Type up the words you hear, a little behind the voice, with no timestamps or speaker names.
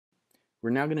We're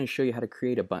now going to show you how to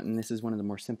create a button. This is one of the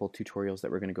more simple tutorials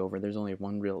that we're going to go over. There's only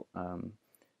one real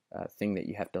thing that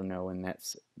you have to know, and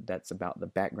that's about the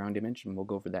background image, and we'll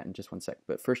go over that in just one sec.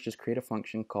 But first, just create a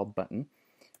function called button,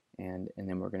 and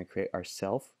then we're going to create our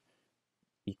self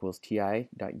equals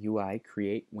ti.ui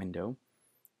create window,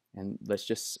 and let's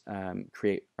just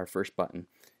create our first button.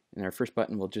 And our first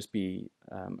button will just be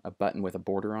a button with a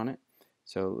border on it.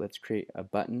 So let's create a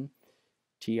button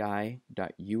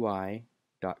ti.ui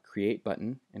create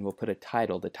button, and we'll put a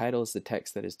title. The title is the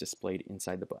text that is displayed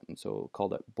inside the button, so we'll call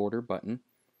that border button,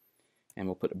 and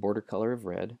we'll put a border color of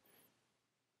red.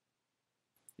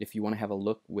 If you want to have a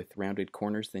look with rounded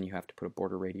corners, then you have to put a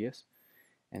border radius,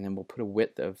 and then we'll put a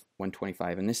width of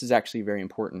 125. And this is actually very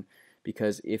important,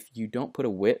 because if you don't put a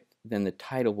width, then the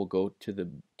title will go to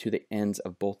the ends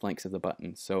of both lengths of the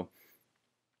button. So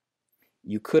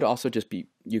you could also just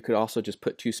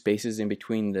put two spaces in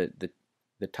between the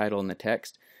title and the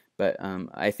text, but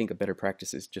I think a better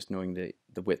practice is just knowing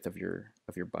the width of your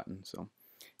button. So,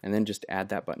 and then just add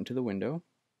that button to the window,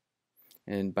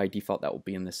 and by default that will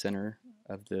be in the center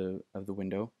of the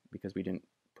window because we didn't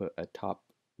put a top,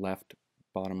 left,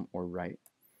 bottom, or right.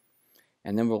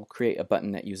 And then we'll create a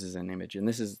button that uses an image, and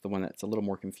this is the one that's a little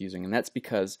more confusing, and that's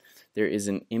because there is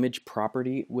an image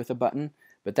property with a button,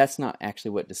 but that's not actually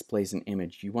what displays an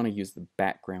image. You want to use the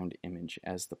background image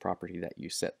as the property that you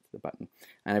set to the button.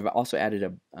 And I've also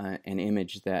added an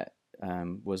image that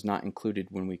was not included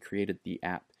when we created the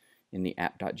app in the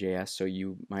app.js, so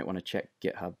you might want to check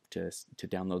GitHub to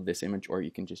download this image, or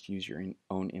you can just use your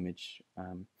own image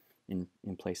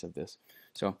in place of this.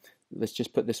 So let's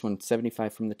just put this one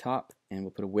 75 from the top, and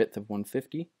we'll put a width of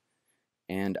 150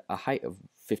 and a height of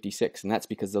 56, and that's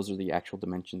because those are the actual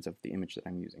dimensions of the image that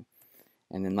I'm using.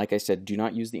 And then, like I said, do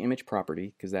not use the image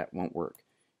property because that won't work.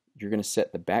 You're going to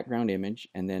set the background image,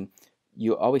 and then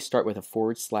you always start with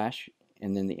a /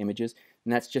 and then the images,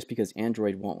 and that's just because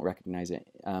Android won't recognize it.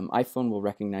 iPhone will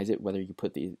recognize it whether you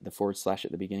put the /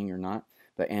 at the beginning or not,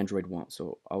 but Android won't.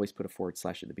 So always put a /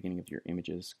 at the beginning of your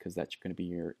images because that's going to be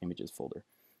your images folder.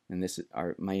 And this is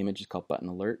my image is called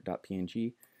buttonalert.png,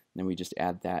 and then we just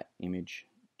add that image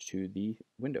to the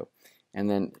window. And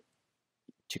then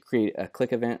to create a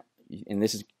click event, and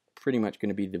this is pretty much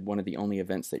going to be one of the only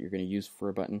events that you're going to use for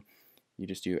a button, you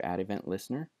just do add event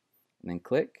listener, and then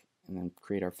click, and then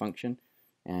create our function.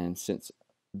 And since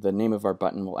the name of our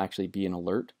button will actually be an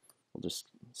alert, we'll just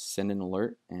send an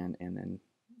alert and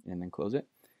then close it,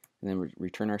 and then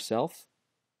return ourself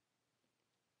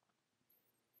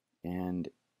and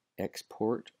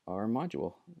export our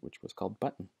module, which was called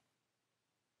button.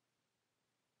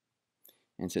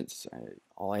 And since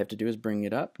all I have to do is bring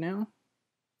it up now,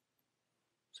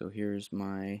 so here's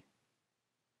my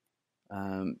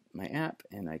my app,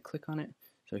 and I click on it.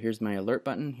 So here's my alert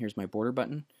button, here's my border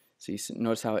button. So you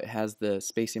notice how it has the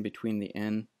space in between the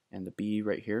N and the B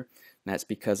right here. And that's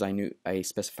because I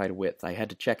specified a width. I had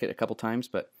to check it a couple times,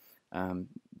 but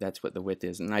that's what the width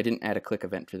is. And I didn't add a click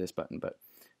event for this button, but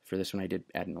for this one I did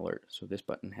add an alert. So this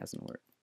button has an alert.